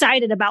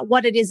 excited about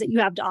what it is that you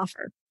have to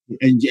offer.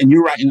 And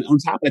you're right. And on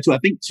top of that too, I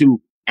think too,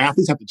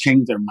 athletes have to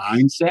change their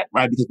mindset,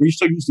 right? Because we're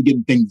so used to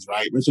getting things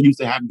right. We're so used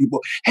to having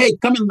people, hey,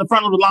 come in the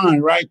front of the line,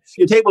 right?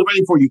 Your table's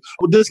ready for you.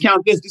 We'll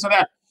discount this or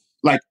that.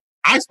 Like,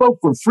 I spoke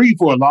for free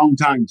for a long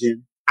time,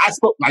 Jen. I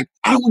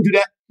don't want to do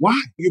that.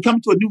 Why? You're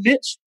coming to a new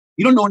niche.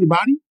 You don't know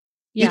anybody.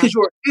 Yeah. Because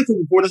you're an athlete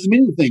before doesn't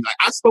mean anything. Like,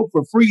 I spoke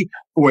for free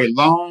for a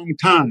long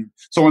time.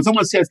 So when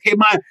someone says, hey,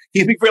 can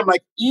you speak free? I'm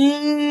like,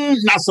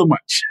 not so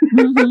much.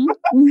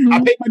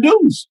 I pay my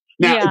dues.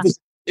 Now,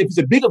 if it's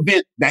a big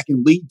event that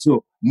can lead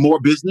to more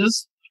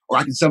business, or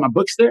I can sell my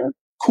books there,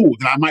 cool,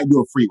 then I might do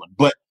a free one.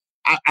 But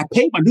I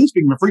paid my dues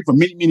speaking for free for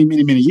many, many,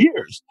 many, many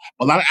years.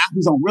 A lot of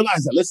athletes don't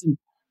realize that, listen,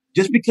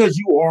 just because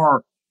you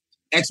are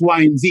X,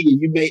 Y, and Z and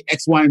you made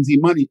X, Y, and Z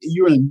money,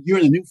 you're in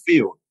a new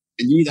field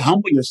and you need to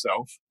humble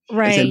yourself.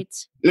 Right. And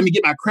say, let me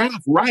get my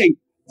craft right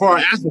before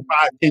I ask for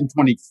 5, 10,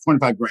 20,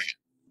 25 grand.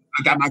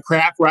 I got my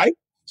craft right.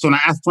 So when I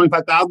ask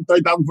 25,000,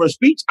 30,000 for a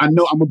speech, I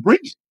know I'm going to bring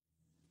it.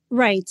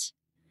 Right.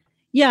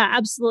 Yeah,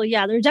 absolutely.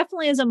 Yeah, there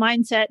definitely is a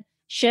mindset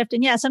shift.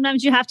 And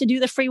sometimes you have to do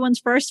the free ones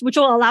first, which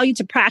will allow you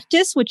to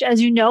practice, which,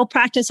 as you know,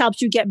 practice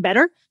helps you get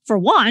better for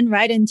one,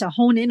 right? And to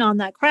hone in on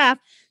that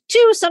craft.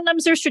 Two,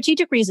 sometimes there's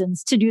strategic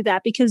reasons to do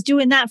that because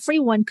doing that free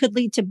one could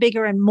lead to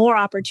bigger and more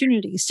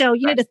opportunities. So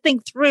you need to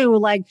think through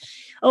like,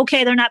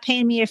 okay, they're not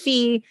paying me a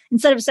fee.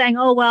 Instead of saying,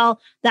 oh, well,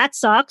 that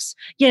sucks,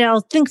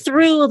 think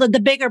through the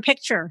bigger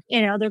picture.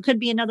 There could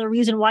be another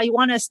reason why you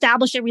want to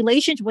establish a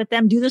relationship with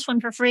them, do this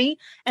one for free.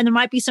 And there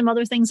might be some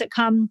other things that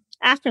come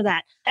after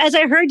that. As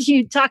I heard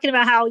you talking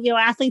about how,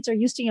 athletes are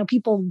used to,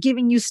 people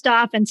giving you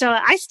stuff. And so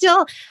I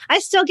still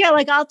get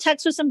like, I'll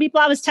text with some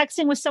people. I was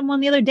texting with someone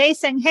the other day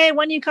saying, hey,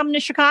 when are you coming to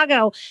Chicago?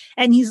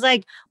 And he's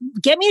like,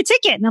 get me a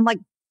ticket. And I'm like,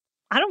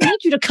 I don't need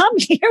you to come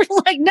here.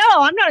 Like, no,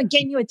 I'm not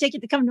getting you a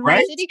ticket to come to my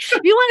city.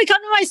 If you want to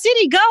come to my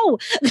city, go.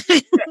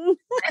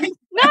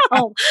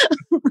 No.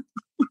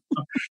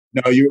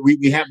 No,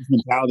 we have this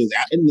mentality.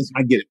 And this,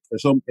 I get it.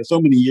 For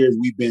so many years,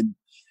 we've been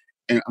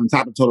on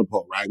top of the totem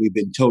pole, right? We've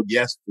been told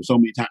yes for so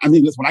many times. I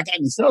mean, listen, when I got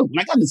in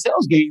the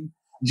sales game,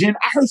 Jen,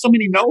 I heard so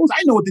many no's.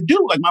 I know what to do.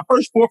 Like my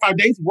first 4 or 5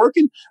 days of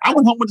working, I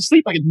went home with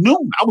sleep like at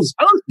noon. I was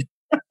hurt.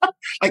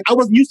 Like I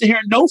wasn't used to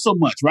hearing no so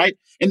much, right?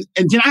 And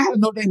Jen, I had a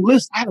Notre Dame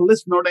list. I had a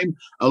list of Notre Dame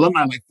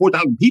alumni, like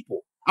 4,000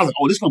 people. I was like,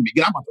 oh, this is going to be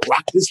good. I'm about to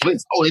rock this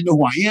list. Oh, they know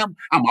who I am.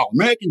 I'm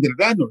All-American,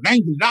 Notre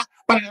Dame,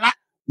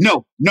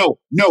 No.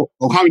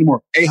 Oh, how many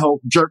more?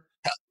 A-hole, jerk.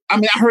 I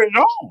mean, I heard it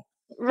all,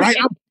 right?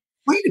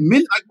 Wait a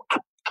minute.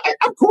 Like,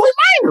 I'm Corey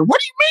Minor. What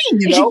do you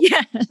mean?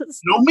 Yes.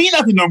 Don't mean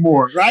nothing no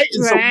more, right?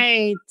 And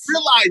right. So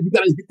realize you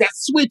got to hit that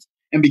switch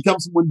and become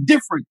someone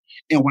different.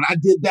 And when I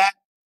did that,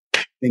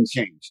 things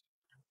changed.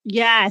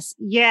 Yes.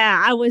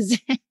 Yeah. I was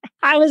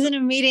in a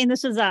meeting.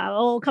 This was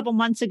a couple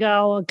months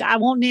ago. I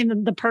won't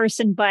name the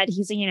person, but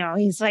he's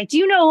like, do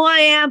you know who I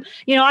am?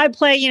 I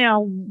play,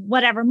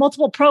 whatever,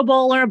 multiple Pro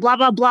Bowler, blah,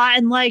 blah, blah.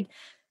 And like,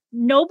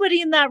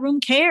 nobody in that room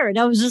cared.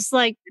 I was just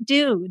like,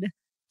 dude,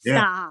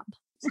 stop.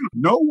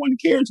 No one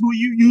cares who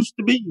you used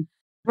to be.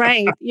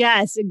 Right.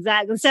 Yes,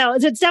 exactly. So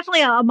it's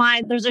definitely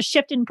there's a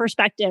shift in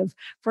perspective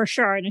for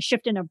sure, and a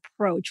shift in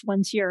approach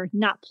once you're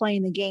not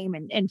playing the game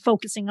and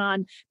focusing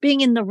on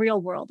being in the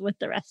real world with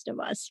the rest of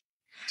us.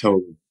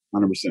 Totally.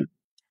 100%.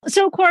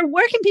 So, Corey,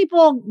 where can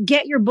people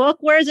get your book?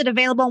 Where is it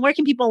available? And where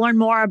can people learn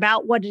more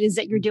about what it is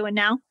that you're doing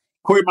now?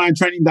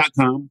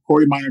 CoreyMinerTraining.com.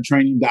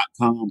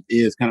 CoreyMinerTraining.com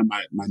is kind of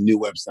my new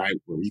website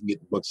where you can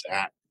get the books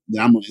at.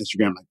 Then I'm on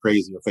Instagram like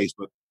crazy, or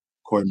Facebook.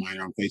 Corey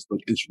Minor on Facebook,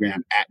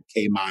 Instagram at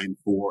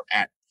KMine4,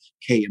 at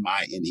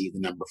KMINE, the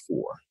number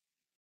 4.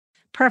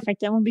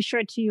 Perfect. And we'll be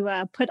sure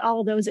to put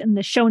all of those in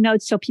the show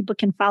notes so people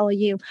can follow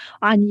you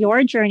on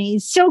your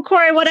journeys. So,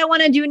 Corey, what I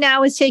want to do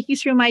now is take you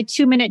through my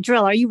 2-minute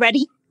drill. Are you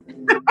ready?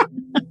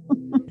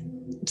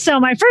 So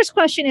my first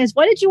question is,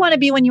 what did you want to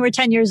be when you were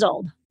 10 years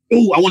old?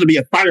 Oh, I want to be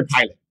a fighter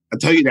pilot. I'll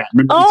tell you that.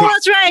 Remember Oh,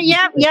 that's right.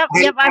 Yep.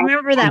 I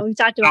remember that. We've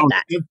talked about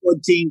that.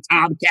 F-14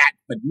 Tomcat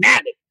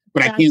fanatic,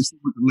 but I can't see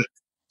with the lip.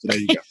 So there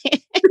you go.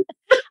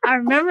 I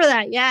remember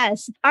that.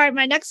 Yes. All right.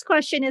 My next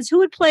question is, who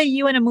would play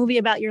you in a movie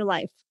about your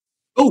life?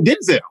 Oh,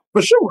 Denzel,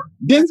 for sure.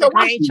 Denzel.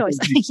 Great choice.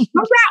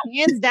 No doubt.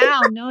 Hands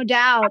down. No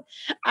doubt.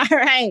 All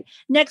right.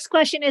 Next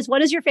question is,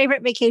 what is your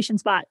favorite vacation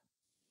spot?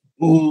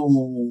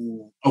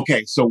 Oh,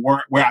 okay. So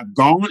where I've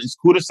gone is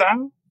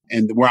Curaçao,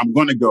 and where I'm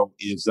going to go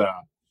is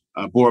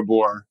Bora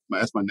Bora.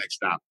 That's my next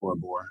stop, Bora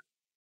Bora.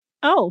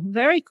 Oh,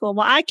 very cool.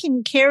 Well, I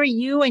can carry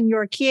you and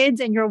your kids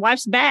and your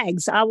wife's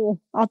bags. I'll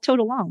tote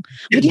along.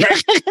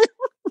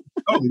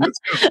 Oh, let's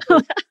go.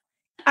 All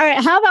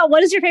right. How about,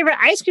 what is your favorite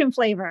ice cream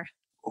flavor?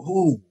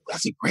 Oh,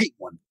 that's a great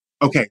one.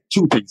 Okay,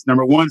 two things.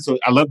 Number one, so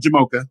I love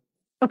Jamocha.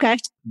 Okay.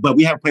 But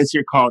we have a place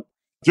here called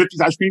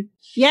Thrifty's Ice Cream.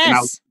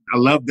 Yes. I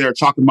love their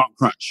chocolate mountain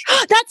crunch.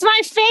 That's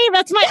my favorite.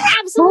 That's my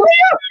absolute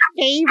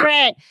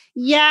favorite.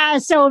 Yeah.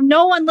 So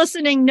no one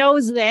listening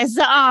knows this.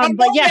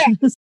 But yeah.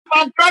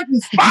 Mountain crunch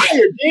is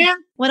fire, man.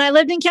 When I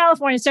lived in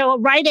California, so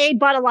Rite Aid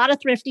bought a lot of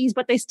Thrifties,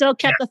 but they still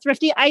kept the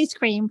Thrifty ice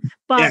cream.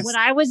 But when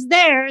I was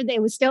there, they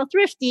was still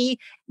Thrifty.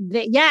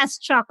 Yes,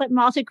 chocolate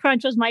malted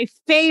crunch was my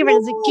favorite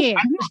as a kid.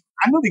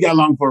 I knew we got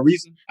along for a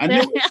reason. I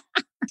knew it.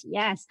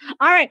 Yes.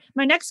 All right.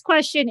 My next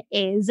question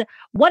is,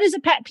 what is a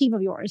pet peeve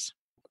of yours?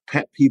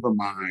 Pet peeve of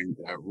mine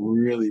that I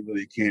really,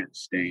 really can't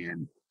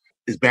stand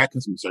is bad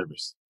customer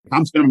service. If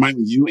I'm spending money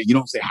with you and you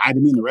don't say hi to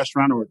me in the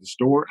restaurant or at the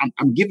store,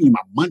 I'm giving you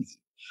my money.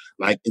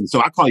 And so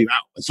I call you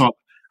out. So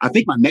I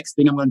think my next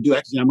thing I'm going to do,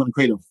 actually, I'm going to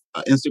create an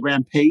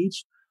Instagram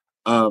page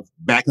of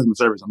bad customer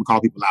service. I'm going to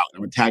call people out.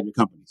 I'm going to tag your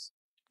companies.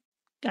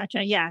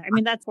 Gotcha. Yeah. I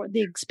mean, that's what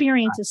the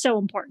experience is so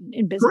important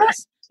in business.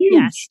 Correct.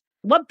 Yes.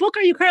 What book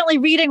are you currently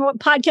reading? What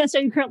podcast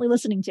are you currently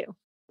listening to?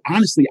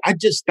 Honestly, I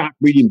just stopped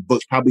reading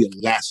books probably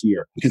last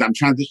year because I'm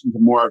transitioning to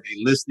more of a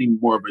listening,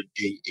 more of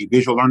a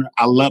visual learner.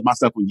 I love my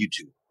stuff on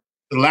YouTube.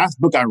 The last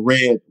book I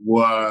read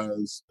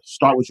was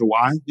Start With Your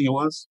Why, I think it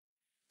was.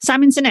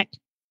 Simon Sinek.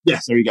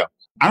 Yes, there you go.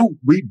 I don't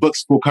read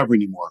books full cover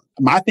anymore.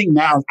 My thing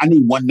now is I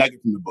need one nugget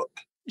from the book.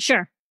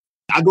 Sure.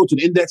 I go to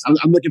the index.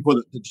 I'm looking for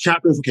the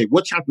chapters. Okay,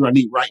 what chapter do I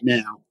need right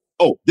now?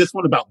 Oh, this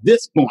one about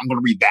this. Boom, I'm going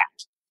to read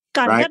that.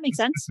 Got right? it. That makes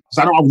sense.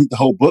 So I don't always need the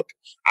whole book.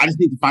 I just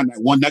need to find that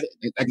one nugget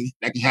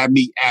that can have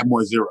me add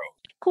more zeros.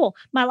 Cool.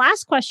 My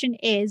last question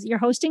is, you're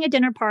hosting a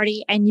dinner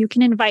party and you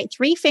can invite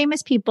 3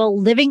 famous people,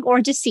 living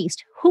or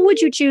deceased. Who would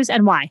you choose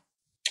and why?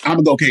 I'm going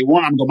to go, okay,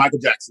 1, I'm going to go Michael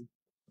Jackson.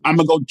 I'm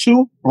going to go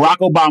 2, Barack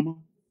Obama.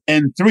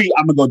 And 3,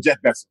 I'm going to go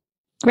Jeff Bezos.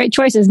 Great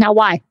choices. Now,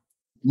 why?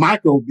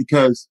 Michael,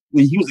 because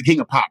when he was the king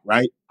of pop,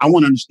 right? I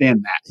want to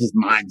understand that, his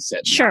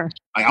mindset. Sure.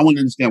 I want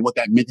to understand what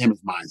that meant to him,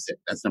 his mindset.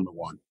 That's number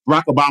 1.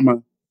 Barack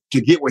Obama, to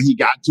get where he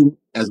got to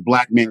as a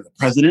black man, as a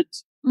president,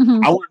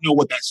 I want to know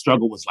what that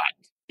struggle was like.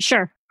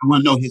 Sure. I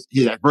want to know his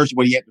adversity,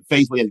 what he had to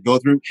face, what he had to go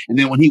through. And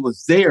then when he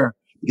was there,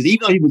 because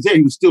even though he was there,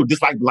 he was still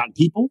disliked black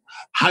people.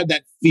 How did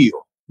that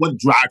feel? What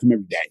drives him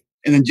every day?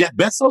 And then Jeff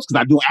Bezos, because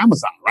I do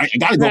Amazon, right? I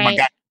got to go with my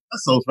guy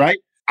Bezos, right?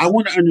 I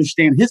want to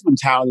understand his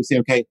mentality and say,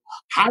 okay,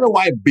 how do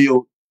I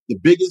build the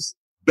biggest,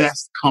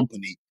 best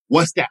company?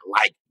 What's that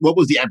like? What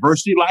was the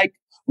adversity like?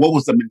 What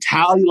was the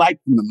mentality like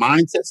from the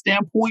mindset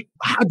standpoint?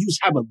 How do you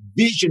have a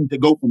vision to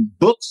go from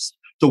books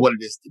to what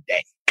it is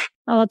today?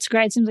 Oh, that's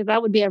great. Seems like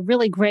that would be a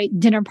really great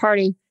dinner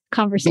party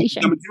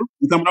conversation.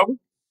 You coming over?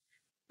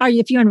 Are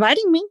you, if you're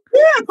inviting me?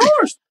 Yeah, of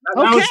course.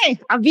 Okay,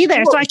 I'll be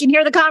there so I can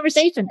hear the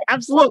conversation.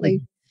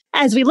 Absolutely.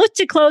 As we look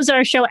to close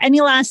our show,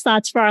 any last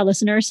thoughts for our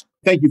listeners?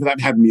 Thank you for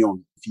having me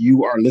on. If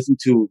you are listening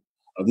to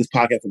this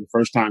podcast for the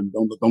first time,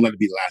 don't let it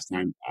be the last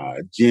time.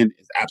 Jen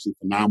is absolutely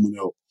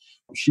phenomenal.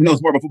 She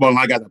knows more about football than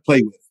I got to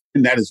play with,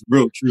 and that is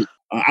real true.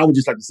 I would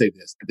just like to say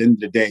this. At the end of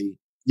the day,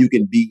 you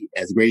can be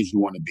as great as you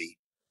want to be.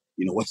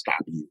 You know, what's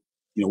stopping you?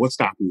 You know, what's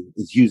stopping you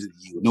is using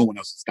you. No one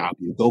else is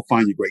stopping you. Go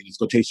find your greatness.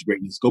 Go chase your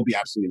greatness. Go be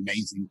absolutely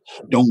amazing.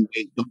 Don't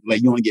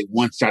wait. You only get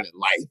one shot at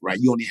life, right?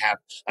 You only have,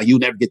 you'll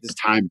never get this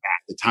time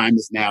back. The time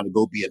is now to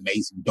go be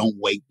amazing. Don't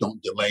wait.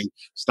 Don't delay.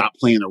 Stop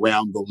playing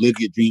around. Go live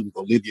your dreams.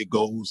 Go live your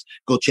goals.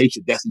 Go chase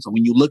your destiny. So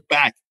when you look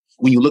back,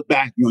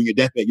 you're on your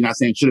deathbed. You're not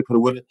saying shoulda,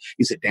 coulda, woulda.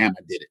 You said, damn,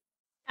 I did it.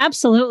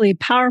 Absolutely.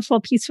 Powerful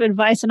piece of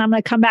advice. And I'm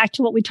going to come back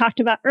to what we talked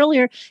about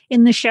earlier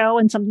in the show.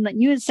 And something that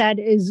you had said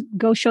is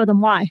go show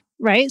them why,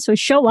 right? So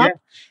show up,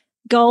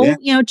 go,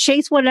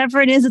 chase whatever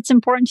it is that's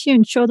important to you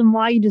and show them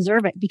why you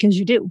deserve it, because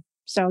you do.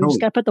 So you just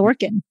got to put the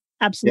work in.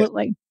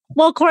 Absolutely. Yeah.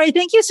 Well, Corey,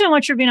 thank you so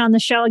much for being on the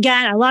show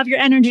again. I love your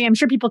energy. I'm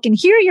sure people can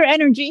hear your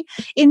energy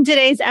in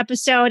today's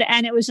episode.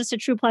 And it was just a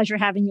true pleasure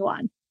having you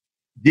on.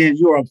 Dan,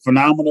 you are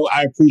phenomenal.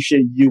 I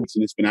appreciate you. And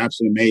it's been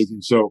absolutely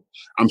amazing. So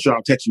I'm sure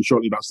I'll text you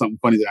shortly about something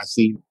funny that I've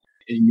seen.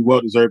 And you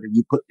well deserve it.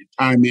 You put your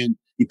time in,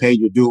 you paid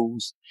your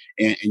dues,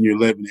 and you're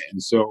living it.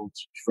 And so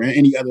for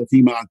any other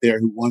female out there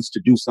who wants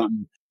to do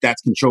something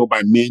that's controlled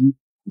by men,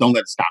 don't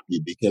let it stop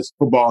you, because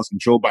football is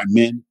controlled by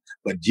men.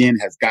 But Jen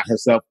has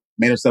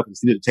made herself a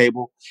seat at the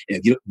table. And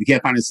if you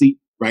can't find a seat,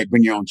 right,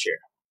 bring your own chair.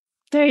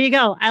 There you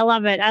go. I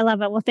love it. I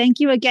love it. Well, thank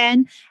you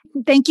again.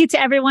 Thank you to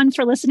everyone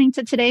for listening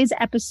to today's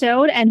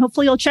episode. And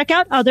hopefully you'll check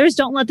out others.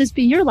 Don't let this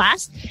be your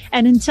last.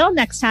 And until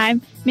next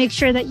time, make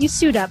sure that you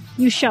suit up,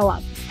 you show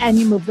up, and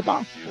you move the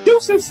ball.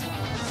 Deuces.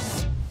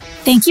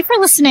 Thank you for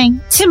listening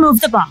to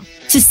Move the Ball.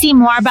 To see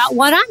more about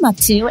what I'm up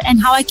to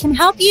and how I can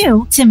help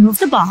you to move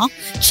the ball,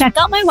 check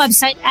out my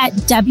website at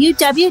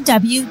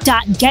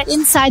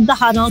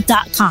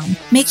www.getinsidethehuddle.com.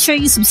 Make sure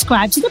you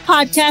subscribe to the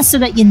podcast so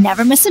that you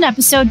never miss an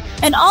episode,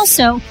 and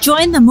also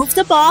join the Move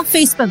the Ball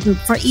Facebook group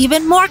for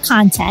even more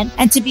content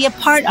and to be a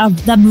part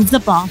of the Move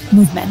the Ball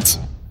movement.